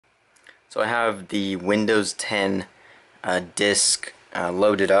So I have the Windows 10 disk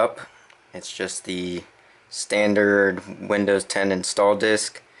loaded up. It's just the standard Windows 10 install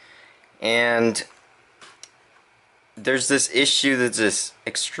disk, and there's this issue, that's this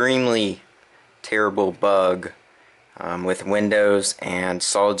extremely terrible bug with Windows and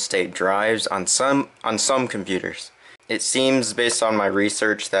solid state drives on some computers. It seems, based on my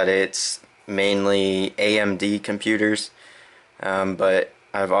research, that it's mainly AMD computers, but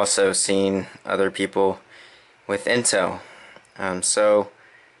I've also seen other people with Intel. So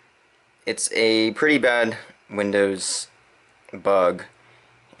it's a pretty bad Windows bug,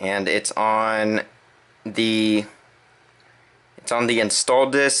 and it's on the install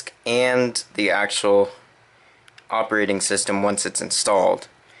disk and the actual operating system once it's installed.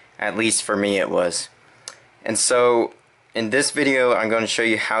 At least for me it was. And so in this video I'm going to show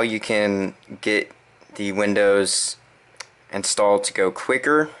you how you can get the Windows install to go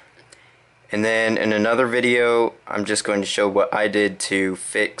quicker, and then in another video I'm just going to show what I did to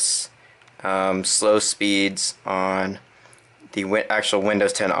fix slow speeds on the actual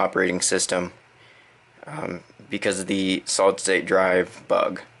Windows 10 operating system because of the solid state drive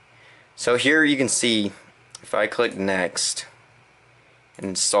bug. So here you can see, if I click next and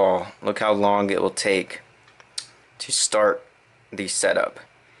install, look how long it will take to start the setup.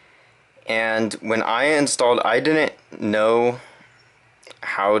 And when I installed, I didn't know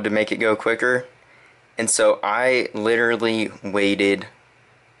how to make it go quicker, and so I literally waited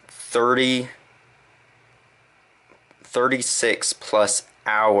 36 plus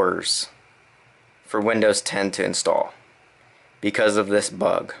hours for Windows 10 to install because of this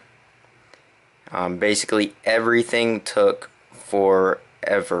bug. Basically everything took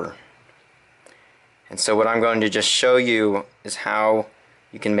forever. And so what I'm going to just show you is how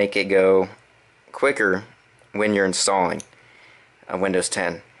you can make it go quicker when you're installing Windows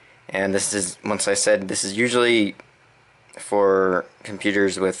 10. And this is, once I said, this is usually for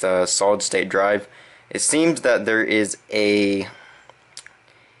computers with a solid state drive. It seems that there is an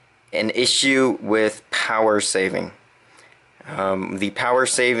issue with power saving. The power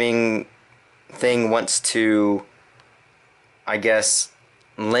saving thing wants to, I guess,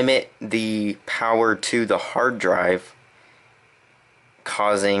 limit the power to the hard drive,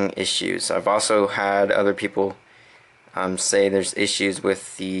 causing issues. I've also had other people say there's issues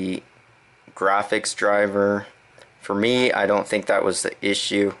with the graphics driver. For me, I don't think that was the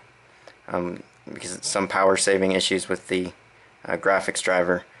issue, because some power saving issues with the graphics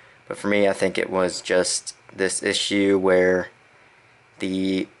driver. But for me, I think it was just this issue where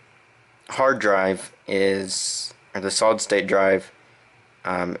the hard drive is, or the solid state drive,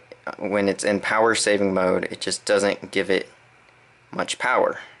 when it's in power saving mode, it just doesn't give it much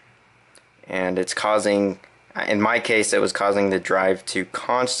power, and it's causing, in my case, it was causing the drive to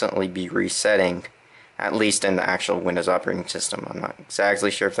constantly be resetting, at least in the actual Windows operating system. I'm not exactly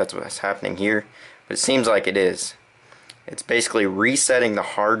sure if that's what's happening here, but it seems like it is. It's basically resetting the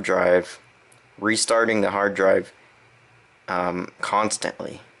hard drive, restarting the hard drive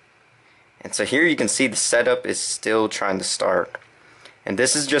constantly. And so here you can see the setup is still trying to start. And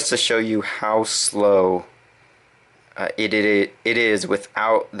this is just to show you how slow it is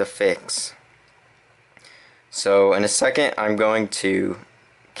without the fix. So in a second I'm going to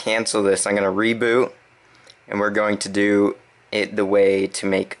cancel this. I'm going to reboot, and we're going to do it the way to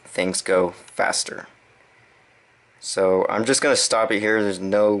make things go faster. So I'm just going to stop it here. There's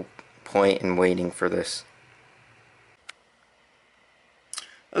no point in waiting for this.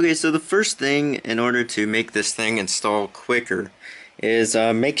 Okay, so the first thing in order to make this thing install quicker is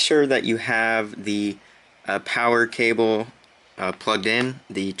make sure that you have the power cable plugged in,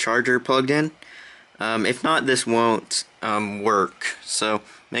 the charger plugged in. If not, this won't work, so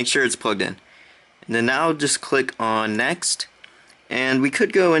make sure it's plugged in. And then now just click on next, and we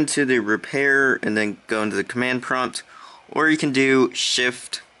could go into the repair and then go into the command prompt, or you can do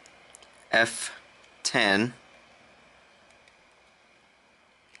Shift F10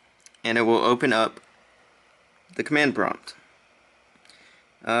 and it will open up the command prompt.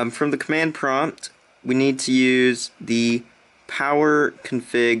 From the command prompt, we need to use the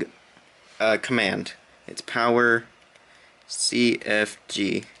powercfg command. It's powercfg,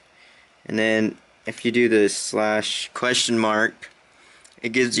 and then if you do the /?,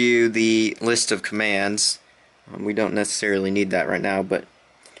 it gives you the list of commands. We don't necessarily need that right now, but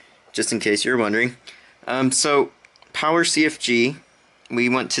just in case you're wondering. So powercfg, we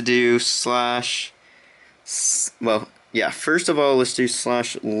want to do first of all, let's do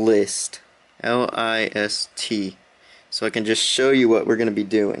 /list, L-I-S-T, so I can just show you what we're going to be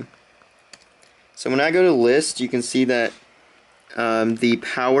doing. So when I go to list, you can see that The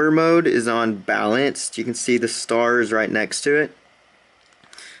power mode is on balanced. You can see the stars right next to it.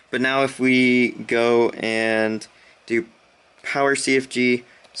 But now if we go and do powercfg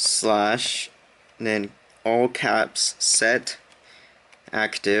slash, and then all caps set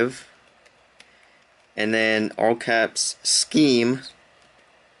active, and then all caps scheme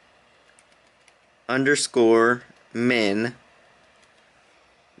underscore minimum,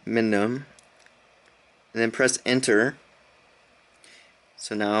 and then press enter.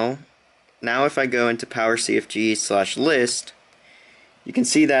 So now if I go into powercfg slash list, you can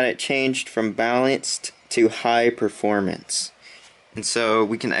see that it changed from balanced to high performance. And so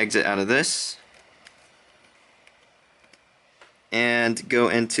we can exit out of this and go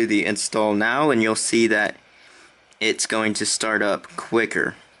into the install now, and you'll see that it's going to start up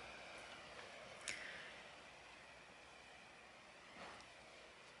quicker.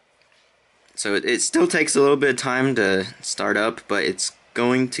 So it still takes a little bit of time to start up, but it's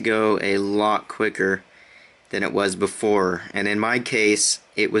going to go a lot quicker than it was before. And in my case,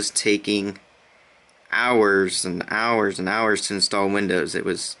 it was taking hours and hours and hours to install Windows. It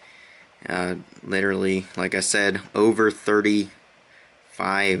was literally, like I said, over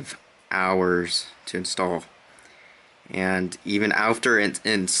 35 hours to install. And even after it's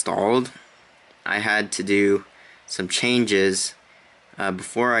installed, I had to do some changes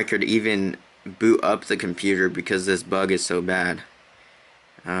before I could even boot up the computer, because this bug is so bad.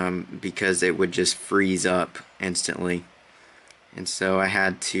 Because it would just freeze up instantly, and so I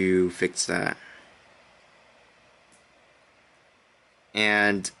had to fix that.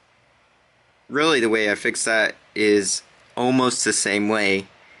 And really the way I fixed that is almost the same way.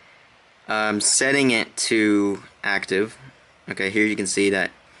 Setting it to active. Okay, here you can see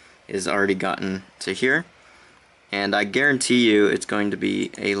that is already gotten to here, and I guarantee you it's going to be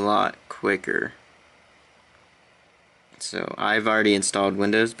a lot quicker. So I've already installed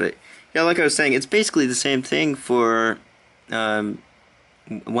Windows, but yeah, like I was saying, it's basically the same thing for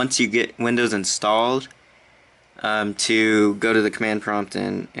once you get Windows installed, to go to the command prompt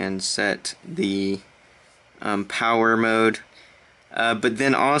and set the power mode. But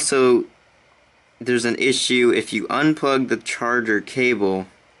then also there's an issue if you unplug the charger cable,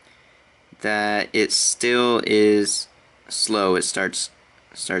 that it still is slow. It starts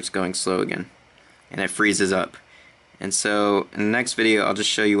going slow again, and it freezes up. And so in the next video, I'll just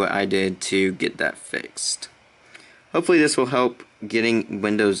show you what I did to get that fixed. Hopefully this will help getting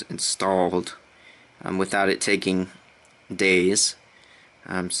Windows installed without it taking days.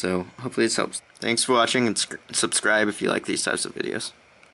 So hopefully this helps. Thanks for watching, and subscribe if you like these types of videos.